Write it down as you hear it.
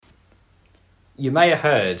you may have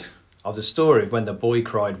heard of the story of when the boy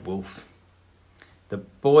cried wolf. The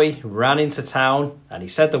boy ran into town and he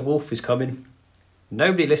said the wolf is coming.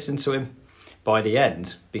 Nobody listened to him by the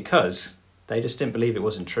end because they just didn't believe it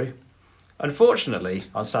wasn't true. Unfortunately,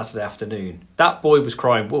 on Saturday afternoon, that boy was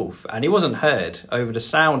crying wolf and he wasn't heard over the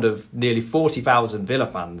sound of nearly 40,000 Villa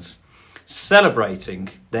fans celebrating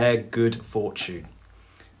their good fortune.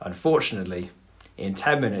 Unfortunately, in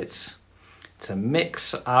 10 minutes, to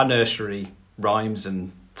mix our nursery rhymes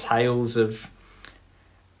and tales of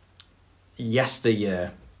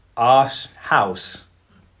yesteryear, our house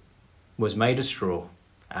was made of straw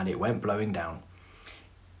and it went blowing down.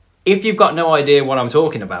 If you've got no idea what I'm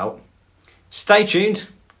talking about, stay tuned.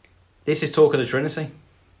 This is Talk of the Trinity.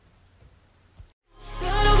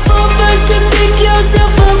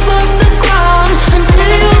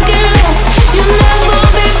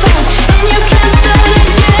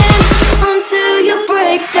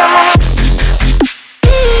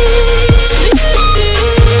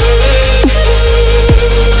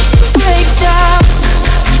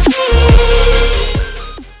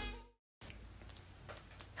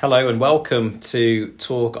 Hello and welcome to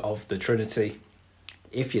Talk of the Trinity.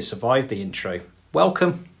 If you survived the intro,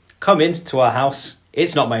 welcome. Come in to our house.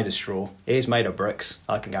 It's not made of straw. It is made of bricks.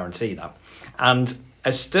 I can guarantee that. And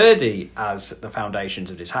as sturdy as the foundations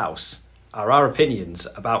of this house are our opinions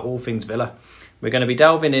about all things Villa. We're going to be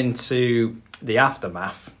delving into the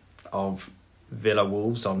aftermath of Villa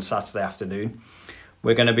Wolves on Saturday afternoon.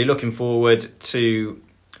 We're going to be looking forward to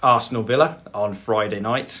Arsenal Villa on Friday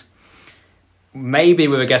night. Maybe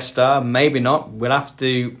with a guest star, maybe not. We'll have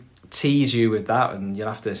to tease you with that and you'll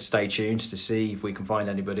have to stay tuned to see if we can find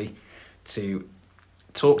anybody to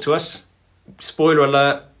talk to us. Spoiler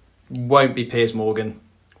alert, won't be Piers Morgan.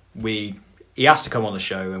 He asked to come on the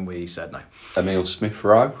show and we said no. Emile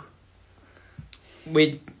Smith-Rowe?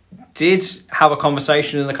 We did have a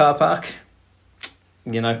conversation in the car park.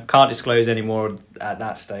 You know, can't disclose any more at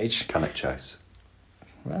that stage. Can it, Chase?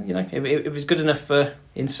 Well, you know, if it's good enough for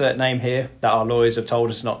insert name here that our lawyers have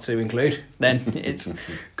told us not to include, then it's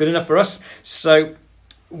good enough for us. So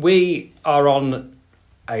we are on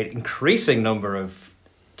an increasing number of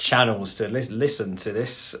channels to listen to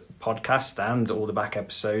this podcast and all the back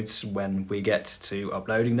episodes when we get to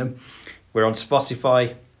uploading them. We're on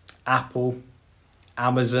Spotify, Apple,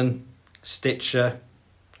 Amazon, Stitcher,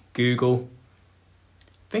 Google.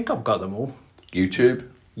 I think I've got them all. YouTube.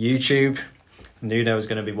 Knew there was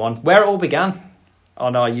going to be one. Where it all began,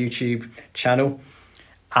 on our YouTube channel,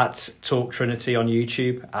 at Talk Trinity on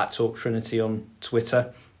YouTube, at Talk Trinity on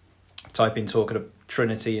Twitter. Type in Talk of the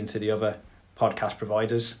Trinity into the other podcast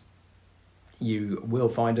providers. You will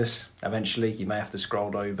find us eventually. You may have to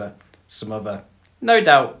scroll over some other, no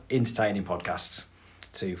doubt, entertaining podcasts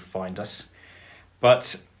to find us.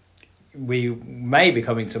 But we may be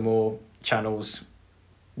coming to more channels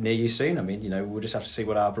near you soon. I mean, you know, we'll just have to see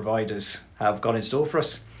what our providers have got in store for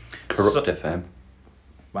us. Corrupt FM.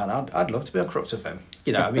 Man, I'd love to be on Corrupt FM.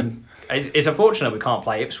 You know, I mean, it's unfortunate we can't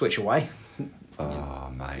play Ipswich away. Oh,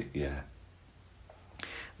 mate, yeah.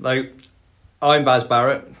 Though, I'm Baz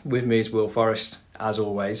Barrett, with me is Will Forrest, as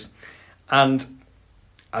always. And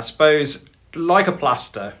I suppose, like a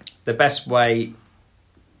plaster, the best way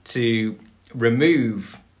to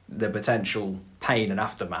remove the potential pain and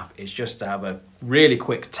aftermath is just to have a really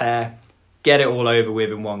quick tear, get it all over with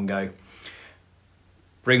in one go.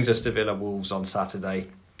 Brings us to Villa Wolves on Saturday.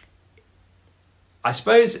 I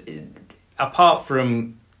suppose, apart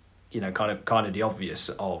from, you know, kind of the obvious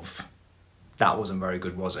of that wasn't very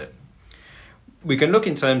good, was it? We can look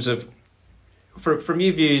in terms of, from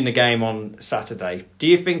you viewing the game on Saturday, do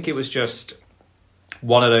you think it was just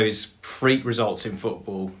one of those freak results in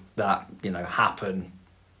football that, you know, happen,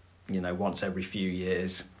 you know, once every few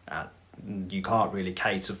years, you can't really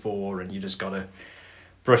cater for and you just got to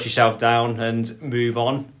brush yourself down and move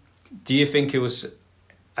on? Do you think it was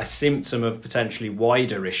a symptom of potentially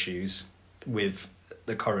wider issues with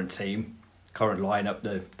the current team, current lineup,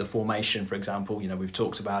 the formation, for example? You know, we've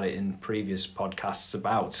talked about it in previous podcasts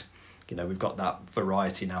about, you know, we've got that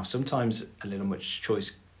variety now. Sometimes a little much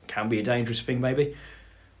choice can be a dangerous thing, maybe.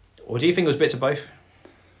 Or do you think it was bits of both?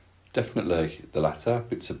 Definitely the latter,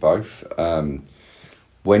 bits of both.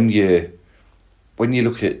 When you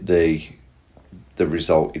look at the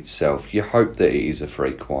result itself, you hope that it is a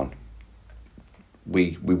freak one.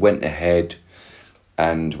 We went ahead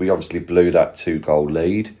and we obviously blew that 2-goal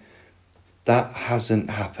lead. That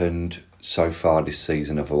hasn't happened so far this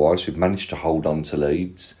season otherwise. We've managed to hold on to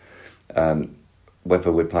leads,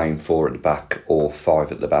 whether we're playing 4 at the back or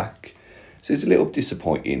 5 at the back. So it's a little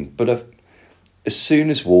disappointing, but as soon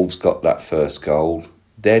as Wolves got that first goal,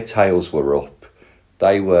 their tails were up.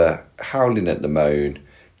 They were howling at the moon,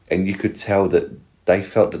 and you could tell that they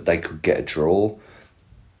felt that they could get a draw.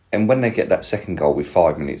 And when they get that second goal with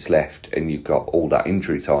 5 minutes left and you've got all that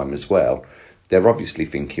injury time as well, they're obviously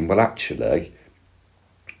thinking, well, actually,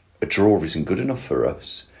 a draw isn't good enough for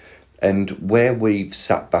us. And where we've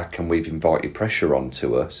sat back and we've invited pressure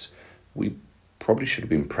onto us, we probably should have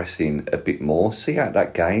been pressing a bit more. See out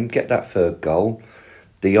that game, get that third goal.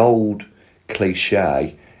 The old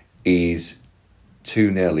cliche is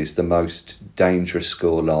 2-0 is the most dangerous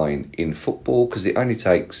scoreline in football because it only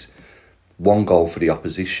takes one goal for the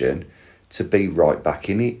opposition to be right back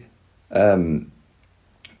in it.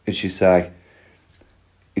 As you say,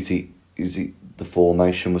 is it the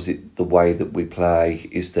formation? Was it the way that we play?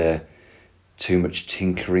 Is there too much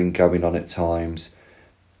tinkering going on at times?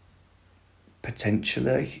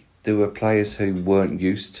 Potentially. There were players who weren't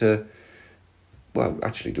used to... Well,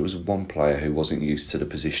 actually, there was one player who wasn't used to the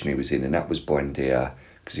position he was in, and that was Buendia,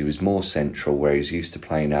 because he was more central, where he's used to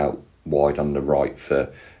playing out wide on the right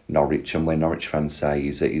for Norwich, and where Norwich fans say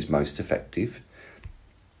he's at his most effective.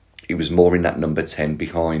 He was more in that number 10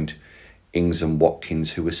 behind Ings and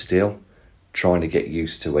Watkins, who were still trying to get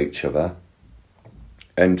used to each other.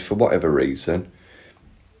 And for whatever reason,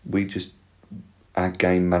 our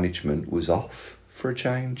game management was off for a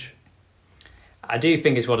change. I do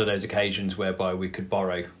think it's one of those occasions whereby we could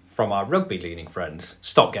borrow from our rugby-leaning friends.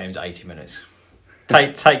 Stop games at 80 minutes.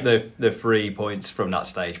 Take the 3 points from that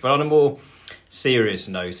stage. But on a more serious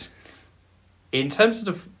note, in terms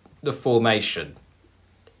of the formation,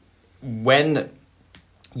 when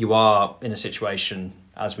you are in a situation,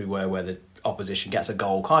 as we were, where the opposition gets a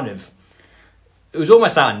goal, it was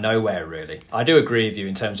almost out of nowhere, really. I do agree with you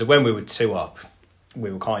in terms of when we were 2 up,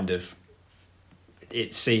 we were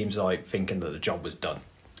it seems like thinking that the job was done.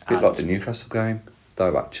 A bit like the Newcastle game,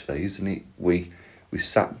 though, actually, isn't it? We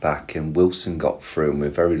sat back and Wilson got through and we're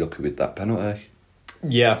very lucky with that penalty.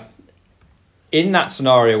 Yeah. In that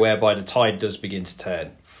scenario whereby the tide does begin to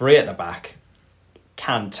turn, 3 at the back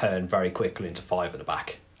can turn very quickly into 5 at the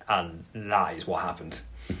back. And that is what happened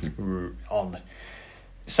on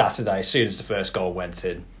Saturday, as soon as the first goal went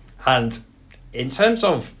in. And in terms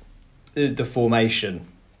of the formation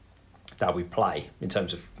that we play, in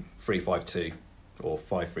terms of 3-5-2 or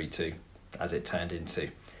 5-3-2, as it turned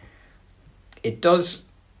into, it does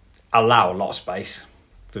allow a lot of space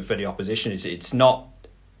for the opposition. It's not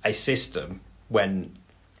a system when,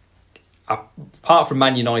 apart from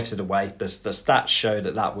Man United away, the stats show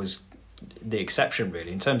that was the exception,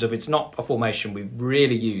 really, in terms of it's not a formation we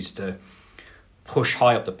really use to push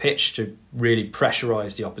high up the pitch to really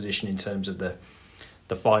pressurise the opposition in terms of the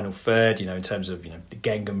final third, in terms of the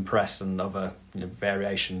Gengham press and other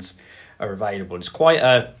variations are available. It's quite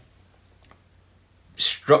a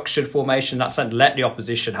structured formation in that sense. Let the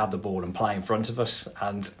opposition have the ball and play in front of us,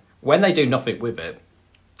 and when they do nothing with it,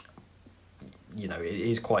 it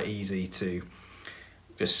is quite easy to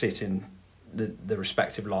just sit in the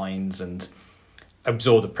respective lines and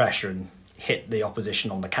absorb the pressure and hit the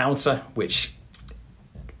opposition on the counter, which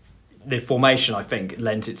the formation, I think,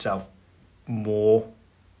 lends itself more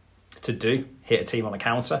to do, hit a team on a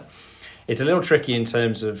counter. It's a little tricky in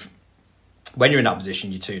terms of when you're in that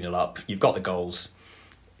position, you're 2-0 up, you've got the goals.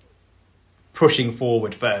 Pushing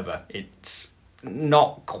forward further, it's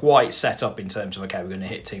not quite set up in terms of, okay, we're going to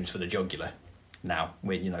hit teams for the jugular now.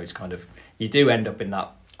 It's kind of, you do end up in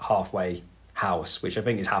that halfway house, which I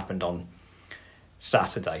think has happened on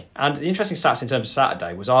Saturday. And the interesting stats in terms of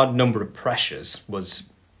Saturday was our number of pressures was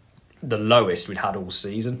the lowest we'd had all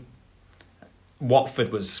season.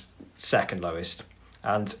 Watford was second lowest,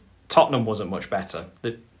 and Tottenham wasn't much better.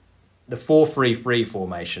 The 4-3-3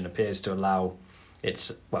 formation appears to allow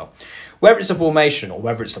whether it's a formation or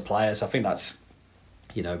whether it's the players, I think that's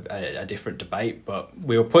a different debate, but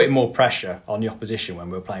we were putting more pressure on the opposition when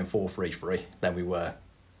we were playing 4-3-3 than we were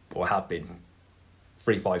or have been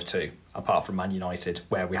 3-5-2, apart from Man United,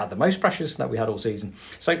 where we had the most pressures that we had all season.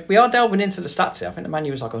 So we are delving into the stats here. I think the Man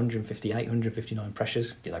U was like 158, 159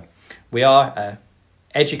 pressures. We are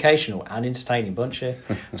educational and entertaining bunch here,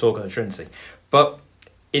 talking of Trinity. But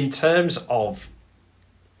in terms of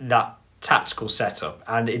that tactical setup,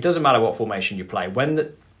 and it doesn't matter what formation you play,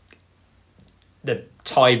 when the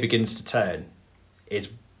tide begins to turn, it's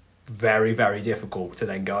very, very difficult to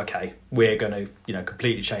then go, okay, we're going to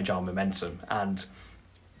completely change our momentum. And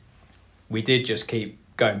we did just keep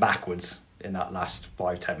going backwards in that last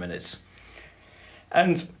 5-10 minutes.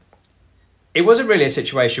 And it wasn't really a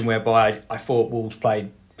situation whereby I thought Wolves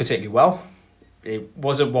played particularly well. It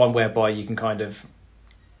wasn't one whereby you can kind of,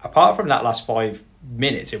 apart from that last 5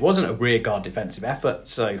 minutes, it wasn't a rearguard defensive effort.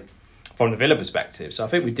 So from the Villa perspective, so I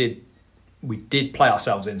think we did we did play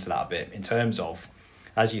ourselves into that a bit in terms of,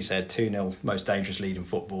 as you said, 2-0 most dangerous lead in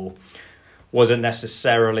football wasn't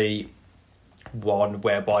necessarily one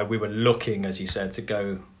whereby we were looking, as you said, to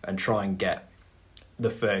go and try and get the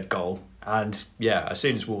third goal. And yeah, as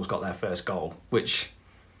soon as Wolves got their first goal, which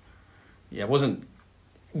wasn't.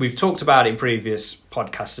 We've talked about in previous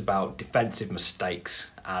podcasts about defensive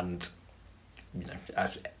mistakes, and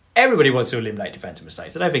everybody wants to eliminate defensive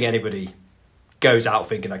mistakes. I don't think anybody goes out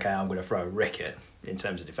thinking, okay, I'm going to throw a ricket in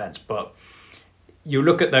terms of defence. But you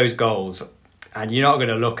look at those goals and you're not going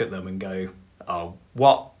to look at them and go, oh,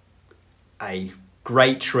 what a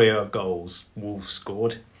great trio of goals Wolves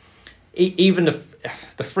scored. Even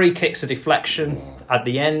the free kicks, a deflection at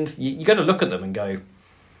the end, you got to look at them and go,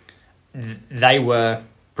 they were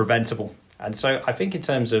preventable. And so I think in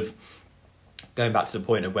terms of going back to the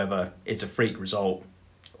point of whether it's a freak result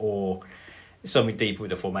or something deeper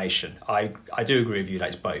with the formation, I do agree with you that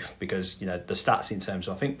it's both, because the stats in terms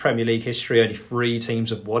of, I think, Premier League history, only 3 teams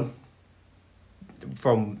have won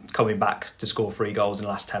from coming back to score 3 goals in the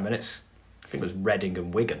last 10 minutes. I think it was Reading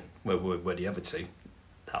and Wigan were the other 2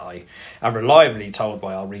 that I am reliably told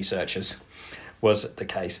by our researchers was the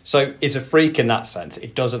case. So it's a freak in that sense.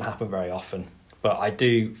 It doesn't happen very often. But I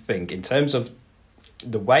do think in terms of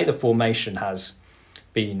the way the formation has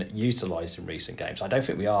been utilised in recent games, I don't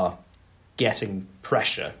think we are getting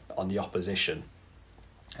pressure on the opposition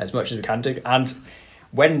as much as we can do. And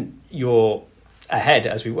when you're ahead,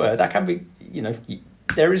 as we were, that can be,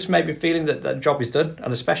 there is maybe a feeling that the job is done,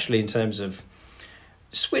 and especially in terms of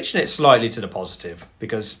switching it slightly to the positive,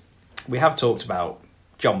 because we have talked about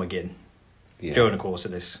John McGinn during the course of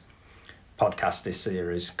this podcast, this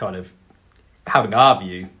series, kind of having our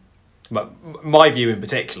view, but my view in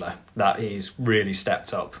particular, that he's really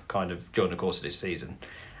stepped up kind of during the course of this season.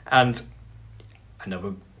 And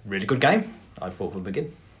another really good game, I thought, from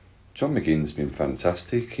McGinn. John McGinn's been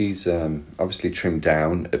fantastic. He's obviously trimmed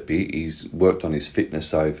down a bit. He's worked on his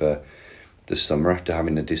fitness over the summer after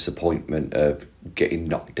having a disappointment of getting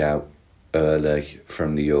knocked out early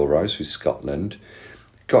from the Euros with Scotland.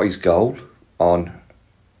 Got his goal on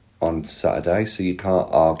Saturday, so you can't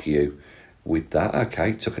argue with that.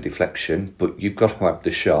 Okay, took a deflection, but you've got to have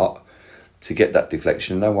the shot to get that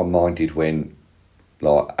deflection. No one minded when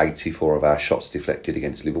 84 of our shots deflected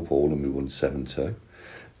against Liverpool and we won 7-2.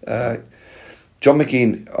 John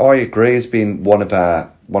McGinn, I agree, has been one of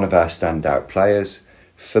our standout players.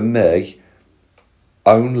 For me,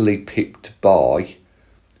 only pipped by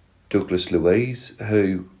Douglas Luiz,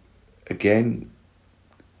 who again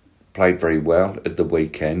played very well at the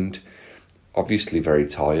weekend. Obviously very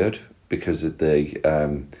tired because of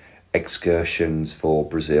the excursions for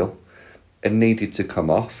Brazil, and needed to come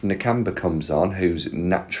off. Nakamba comes on, who's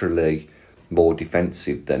naturally more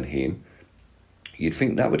defensive than him. You'd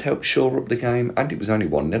think that would help shore up the game, and it was only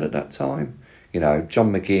 1-0 at that time.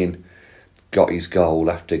 John McGinn got his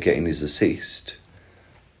goal after getting his assist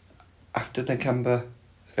after Nakamba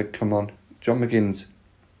had come on. John McGinn's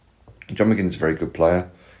a very good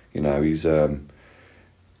player. He's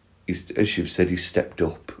as you've said, he's stepped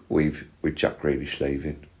up with Jack Grealish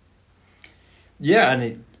leaving. Yeah,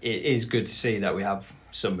 and it is good to see that we have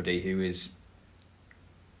somebody who is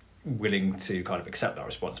willing to kind of accept that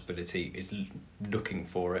responsibility, is looking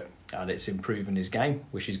for it, and it's improving his game,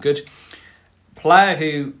 which is good. Player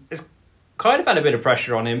who has kind of had a bit of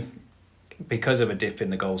pressure on him because of a dip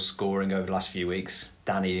in the goal scoring over the last few weeks,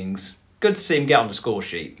 Danny Ings. Good to see him get on the score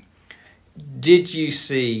sheet. Did you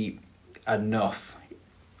see enough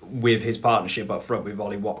with his partnership up front with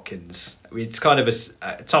Ollie Watkins? It's kind of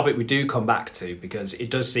a topic we do come back to, because it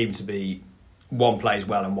does seem to be one plays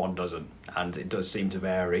well and one doesn't, and it does seem to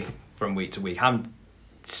vary from week to week. I haven't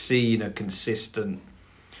seen a consistent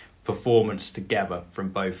performance together from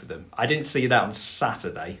both of them. I didn't see that on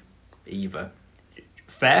Saturday either.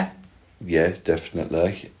 Fair? Yeah,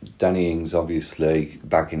 definitely. Danny Ings obviously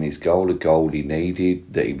bagging his goal, a goal he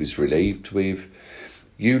needed that he was relieved with.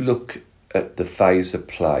 You look at the phase of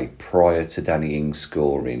play prior to Danny Ings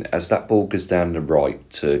scoring, as that ball goes down the right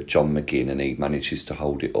to John McGinn and he manages to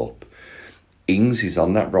hold it up. Ings is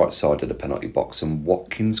on that right side of the penalty box and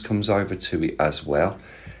Watkins comes over to it as well.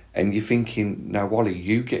 And you're thinking, now Wally,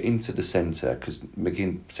 you get into the centre, because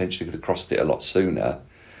McGinn potentially could have crossed it a lot sooner,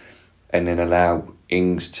 and then allow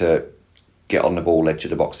Ings to get on the ball edge of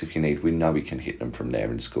the box if you need. We know he can hit them from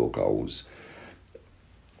there and score goals.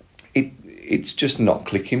 It's just not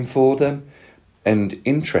clicking for them. And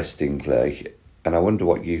interestingly, and I wonder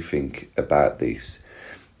what you think about this,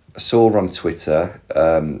 I saw on Twitter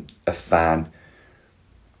a fan,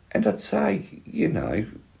 and I'd say,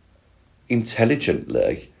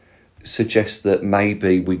 intelligently, suggests that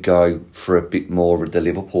maybe we go for a bit more of the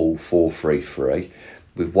Liverpool 4-3-3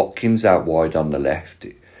 with Watkins out wide on the left.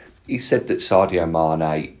 He said that Sadio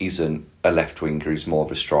Mane isn't a left winger, he's more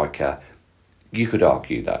of a striker. You could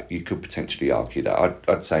argue that. You could potentially argue that.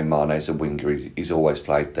 I'd say Mane's a winger. He's always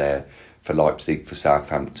played there for Leipzig, for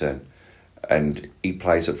Southampton, and he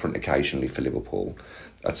plays up front occasionally for Liverpool.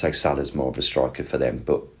 I'd say Salah's more of a striker for them,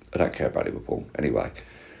 but I don't care about Liverpool. Anyway,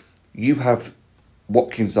 you have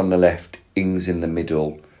Watkins on the left, Ings in the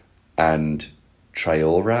middle, and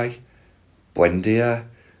Traore, Buendia,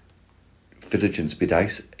 Philogene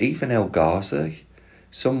Bidace, even El Ghazi,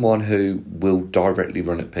 someone who will directly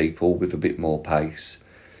run at people with a bit more pace.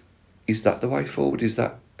 Is that the way forward? Is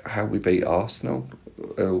that how we beat Arsenal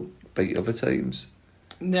or beat other teams?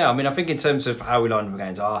 Yeah, I mean, I think in terms of how we line up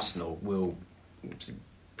against Arsenal, we'll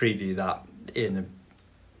preview that in a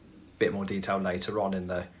bit more detail later on in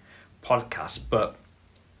the podcast. But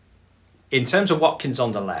in terms of Watkins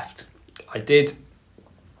on the left, I did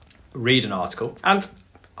read an article, and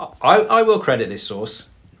I will credit this source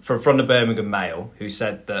from the Birmingham Mail, who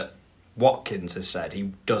said that Watkins has said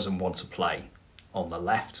he doesn't want to play on the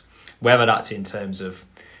left. Whether that's in terms of,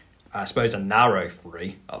 I suppose, a narrow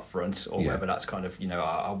three up front, or whether that's kind of,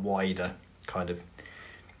 a wider kind of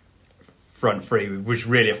front three, which is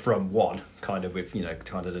really a front one, kind of with,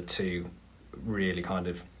 kind of the two really kind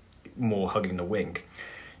of more hugging the wing,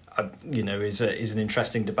 is an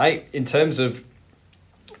interesting debate in terms of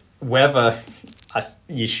whether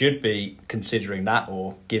you should be considering that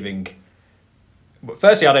or giving. Well,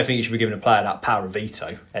 firstly, I don't think you should be giving a player that power of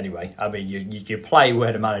veto. Anyway, I mean, you play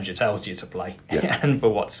where the manager tells you to play, and for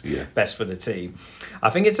what's best for the team. I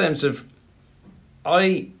think in terms of,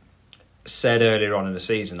 I said earlier on in the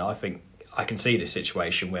season, I think I can see this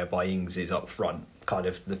situation whereby Ings is up front, kind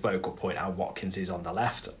of the focal point, and Watkins is on the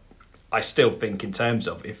left. I still think in terms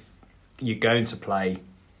of if you're going to play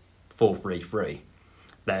 4-3-3,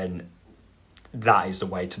 then that is the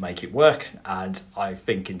way to make it work. And I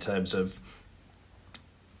think in terms of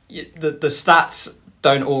the stats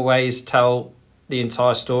don't always tell the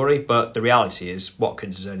entire story, but the reality is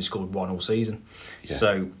Watkins has only scored one all season. Yeah.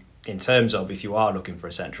 So in terms of if you are looking for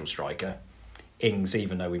a central striker, Ings,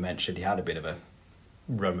 even though we mentioned he had a bit of a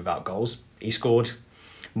run without goals, he scored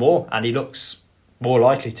more and he looks more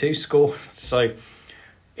likely to score. So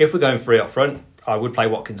if we're going three up front, I would play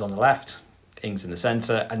Watkins on the left, Ings in the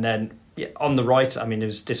centre, and then on the right, I mean, it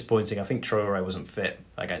was disappointing. I think Traore wasn't fit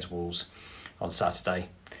against Wolves on Saturday.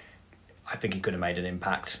 I think he could have made an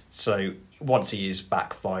impact. So once he is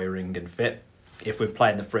back firing and fit, if we're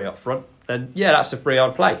playing the three up front, then that's the three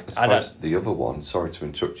I'd play. I suppose the other one, sorry to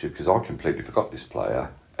interrupt you, because I completely forgot this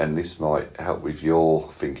player, and this might help with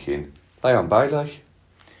your thinking. Leon Bailey.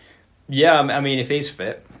 Yeah, I mean, if he's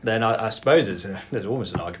fit, then I suppose there's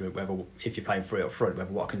almost an argument whether, if you're playing three up front,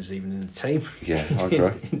 whether Watkins is even in the team. Yeah, I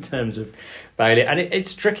agree. in terms of Bailey. And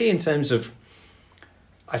it's tricky in terms of,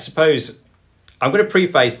 I suppose, I'm going to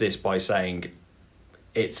preface this by saying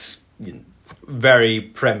it's very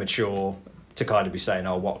premature to kind of be saying,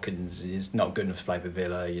 Watkins is not good enough to play for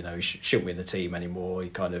Villa, he shouldn't be in the team anymore. He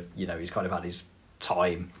kind of, he's kind of had his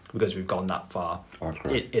time because we've gone that far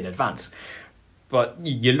in advance. But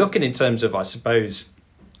you're looking in terms of, I suppose,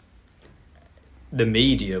 the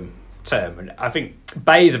medium term. And I think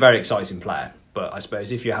Bay's a very exciting player, but I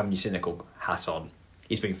suppose if you're having your cynical hat on,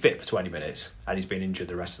 he's been fit for 20 minutes and he's been injured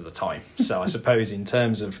the rest of the time. So I suppose in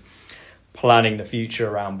terms of planning the future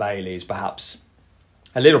around Bailey is perhaps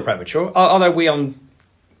a little premature. Although we on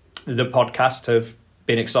the podcast have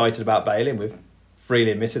been excited about Bailey and we've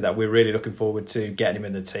freely admitted that we're really looking forward to getting him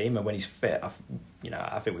in the team. And when he's fit,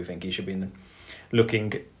 I think we think he should be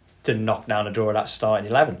looking to knock down a door of that starting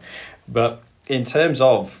 11. But in terms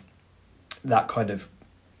of that kind of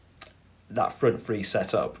that front three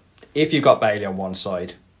setup, if you've got Bailey on one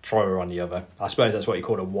side, Traore on the other, I suppose that's what you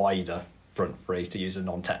call a wider front three, to use a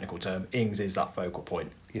non-technical term. Ings is that focal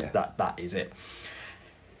point. Yeah. That is it.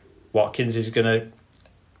 Watkins is going to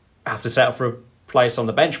have to settle for a place on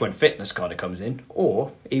the bench when fitness kind of comes in,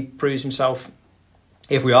 or he proves himself.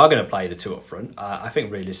 If we are going to play the two up front, I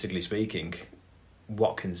think realistically speaking,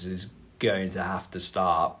 Watkins is going to have to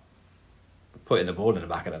start putting the ball in the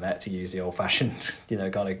back of the net, to use the old-fashioned,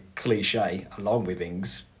 kind of cliche, along with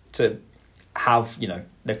Ings, to have,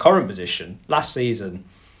 the current position. Last season,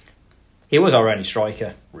 he was our only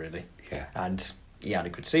striker, really. Yeah. And he had a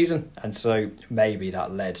good season. And so maybe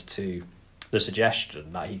that led to the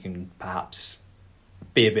suggestion that he can perhaps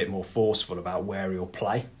be a bit more forceful about where he'll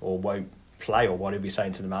play or won't play, or what he'll be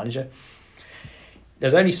saying to the manager.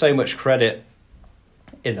 There's only so much credit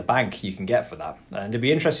in the bank you can get for that. And it'd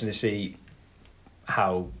be interesting to see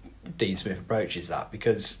how Dean Smith approaches that,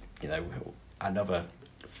 because another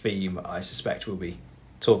theme I suspect we'll be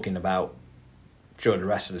talking about during the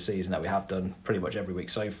rest of the season, that we have done pretty much every week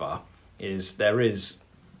so far, is there is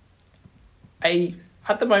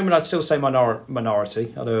at the moment I'd still say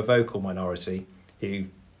minority, although a vocal minority, who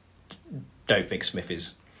don't think Smith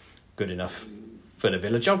is good enough for the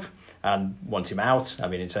Villa job and want him out. I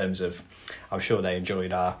mean, in terms of, I'm sure they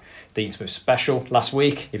enjoyed our Dean Smith special last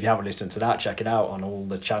week. If you haven't listened to that, check it out on all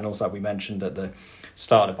the channels that we mentioned at the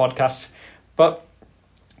start of the podcast. But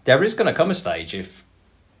there is going to come a stage, if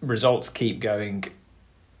results keep going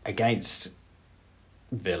against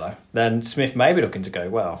Villa, then Smith may be looking to go,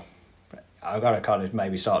 well, I've got to kind of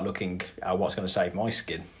maybe start looking at what's going to save my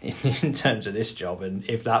skin in terms of this job. And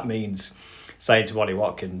if that means saying to Ollie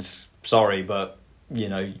Watkins, sorry, but,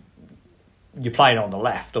 you're playing on the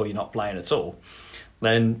left or you're not playing at all,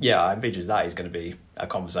 then, yeah, I envisage that is going to be a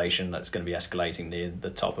conversation that's going to be escalating near the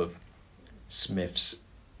top of Smith's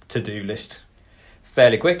to-do list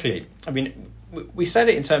fairly quickly. I mean, we said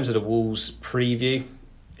it in terms of the Wolves preview.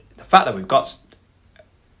 The fact that we've got,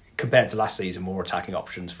 compared to last season, more attacking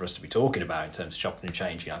options for us to be talking about in terms of chopping and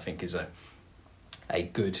changing, I think is a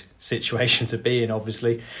good situation to be in,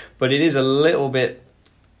 obviously. But it is a little bit,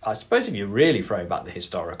 I suppose, if you really throw back the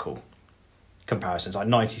historical comparisons, like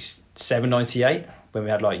 97, 98, when we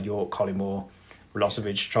had like York, Collymore,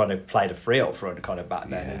 Milosevic trying to play the three up front kind of back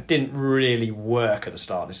then. Yeah. It didn't really work at the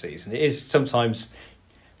start of the season. It is sometimes,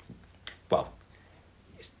 well,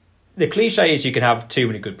 the cliche is you can have too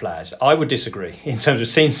many good players. I would disagree in terms of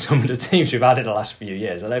seeing some of the teams we've had in the last few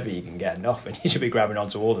years. I don't think you can get enough, and you should be grabbing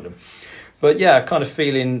onto all of them. But yeah, kind of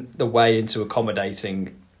feeling the way into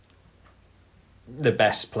accommodating the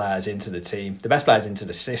best players into the team, the best players into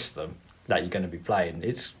the system that you're going to be playing.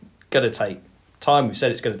 It's going to take time. We've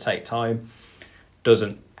said it's going to take time.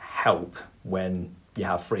 Doesn't help when you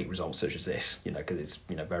have freak results such as this, because it's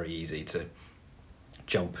very easy to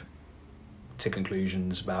jump to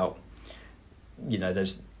conclusions about,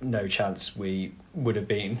 there's no chance we would have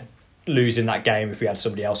been losing that game if we had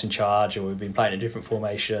somebody else in charge, or we've been playing a different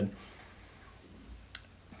formation.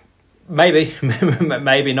 Maybe,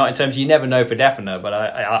 maybe not in terms of, you never know for definite, but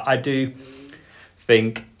I do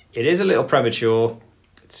think it is a little premature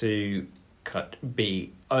to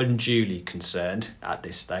be unduly concerned at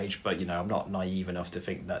this stage, but I'm not naive enough to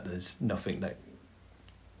think that there's nothing that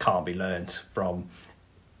can't be learned from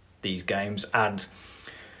these games. And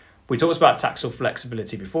we talked about tactical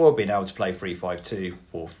flexibility before, being able to play 3-5-2,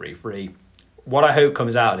 4-3-3. What I hope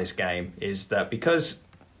comes out of this game is that, because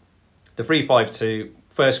the 3-5-2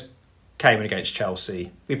 first came in against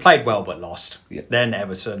Chelsea, we played well but lost. Yeah. Then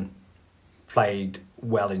Everton played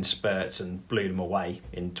well in spurts and blew them away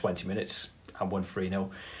in 20 minutes and won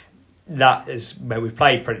 3-0. That is where we've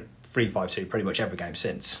played 3-5-2 pretty much every game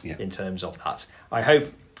since, in terms of that. I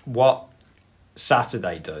hope what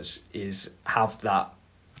Saturday does is have that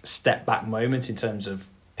step back moment in terms of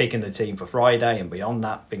picking the team for Friday, and beyond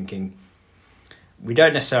that, thinking we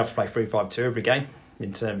don't necessarily have to play 3-5-2 every game,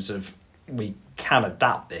 in terms of we can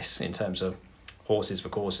adapt this in terms of horses for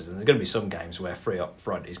courses, and there's going to be some games where 3 up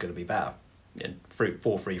front is going to be better, and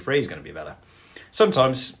 4-3-3 is going to be better.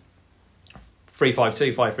 Sometimes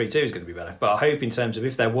 3-5-2, 5-3-2 is going to be better. But I hope, in terms of,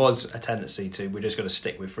 if there was a tendency to, we're just going to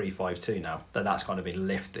stick with 3-5-2 now, that that's kind of been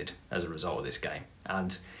lifted as a result of this game.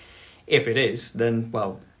 And if it is, then,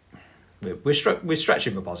 well, we're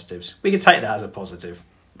stretching for positives. We can take that as a positive,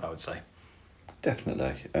 I would say.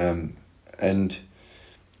 Definitely. And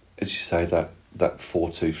as you say, that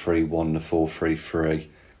 4-2-3-1, the 4-3-3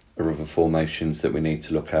 are other formations that we need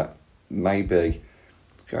to look at. Maybe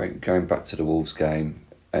going back to the Wolves game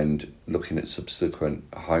and looking at subsequent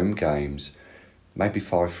home games, maybe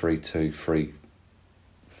 5-3-2,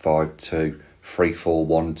 3-5-2,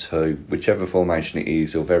 3-4-1-2, whichever formation it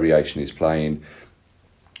is or variation is playing,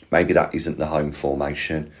 maybe that isn't the home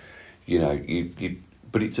formation.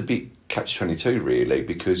 But it's a bit catch-22 really,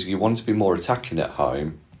 because you want to be more attacking at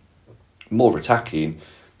home,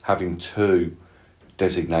 having two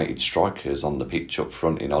designated strikers on the pitch up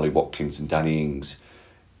front in Ollie Watkins and Danny Ings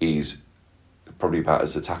is probably about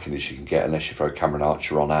as attacking as you can get, unless you throw Cameron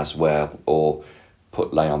Archer on as well or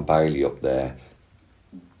put Leon Bailey up there.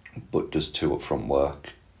 But does two up front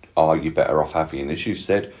work? Are you better off having, as you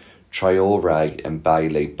said, Traore and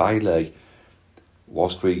Bailey? Bailey,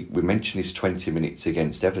 whilst we mentioned his 20 minutes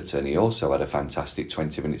against Everton, he also had a fantastic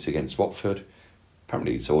 20 minutes against Watford.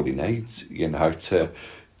 Apparently it's all he needs, to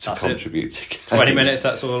contribute to games. 20 minutes,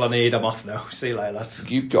 that's all I need. I'm off now. See you later, lads.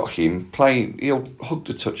 You've got him playing, he'll hug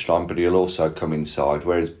the touchline, but he'll also come inside.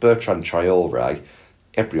 Whereas Bertrand Traore,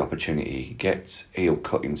 every opportunity he gets, he'll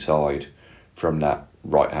cut inside from that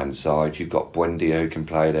right-hand side. You've got Buendia who can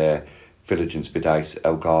play there, Philogene Spidace,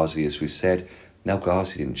 El Ghazi, as we said. Now,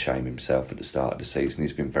 Ghazi didn't shame himself at the start of the season.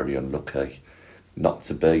 He's been very unlucky not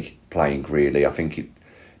to be playing, really. I think it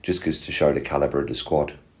just goes to show the calibre of the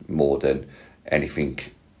squad more than anything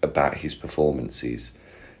about his performances.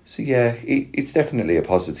 So, yeah, it's definitely a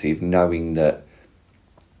positive, knowing that,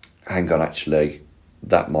 hang on, actually,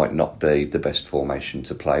 that might not be the best formation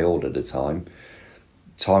to play all of the time.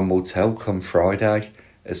 Time will tell come Friday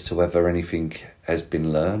as to whether anything has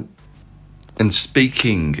been learnt. And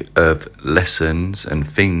speaking of lessons and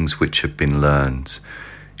things which have been learned,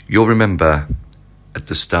 you'll remember at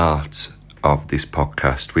the start of this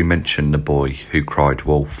podcast we mentioned the boy who cried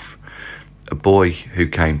wolf. A boy who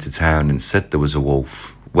came to town and said there was a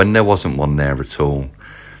wolf when there wasn't one there at all.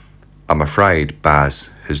 I'm afraid Baz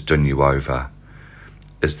has done you over,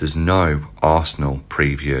 as there's no Arsenal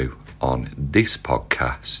preview on this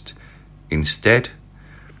podcast. Instead,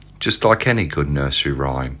 just like any good nursery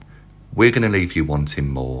rhyme, we're going to leave you wanting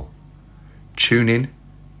more. Tune in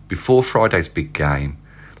before Friday's big game,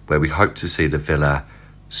 where we hope to see the Villa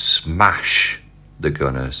smash the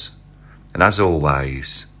Gunners. And as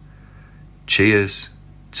always, cheers,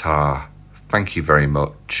 ta, thank you very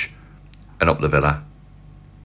much, and up the Villa.